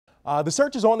The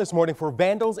search is on this morning for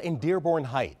vandals in Dearborn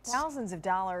Heights. Thousands of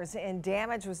dollars in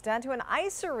damage was done to an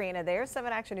ice arena there.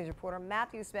 7 Action News reporter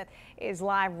Matthew Smith is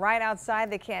live right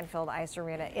outside the Canfield Ice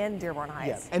Arena in Dearborn Heights.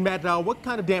 Yes. And Matt, what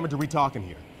kind of damage are we talking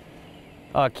here?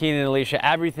 Keenan and Alicia,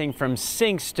 everything from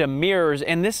sinks to mirrors,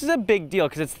 and this is a big deal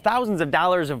because it's thousands of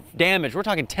dollars of damage. We're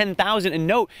talking 10,000, and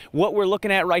note what we're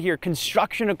looking at right here,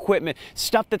 construction equipment,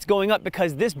 stuff that's going up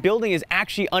because this building is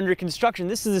actually under construction.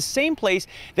 This is the same place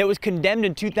that was condemned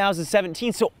in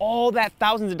 2017, so all that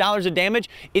thousands of dollars of damage,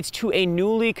 it's to a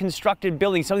newly constructed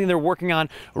building, something they're working on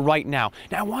right now.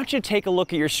 Now, I want you to take a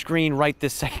look at your screen right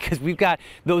this second because we've got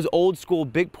those old school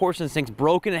big porcelain sinks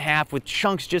broken in half with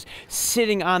chunks just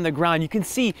sitting on the ground. You can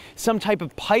see some type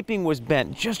of piping was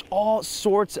bent, just all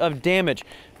sorts of damage.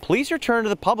 Police are turning to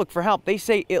the public for help. They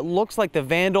say it looks like the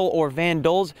vandal or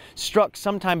vandals struck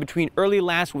sometime between early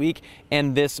last week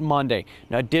and this Monday.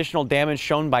 Now, additional damage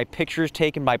shown by pictures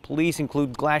taken by police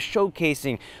include glass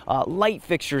showcasing, light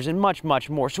fixtures, and much, much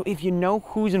more. So if you know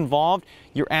who's involved,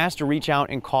 you're asked to reach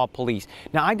out and call police.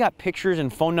 Now, I got pictures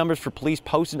and phone numbers for police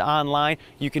posted online.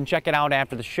 You can check it out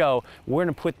after the show. We're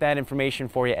going to put that information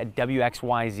for you at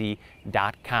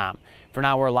WXYZ.com. For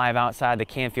now, we're live outside the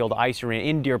Canfield Ice Arena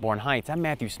in Dearborn Heights. I'm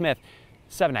Matthew Smith,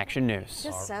 7 Action News.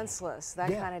 Just senseless, that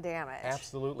kind of damage.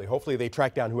 Absolutely. Hopefully they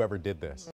track down whoever did this.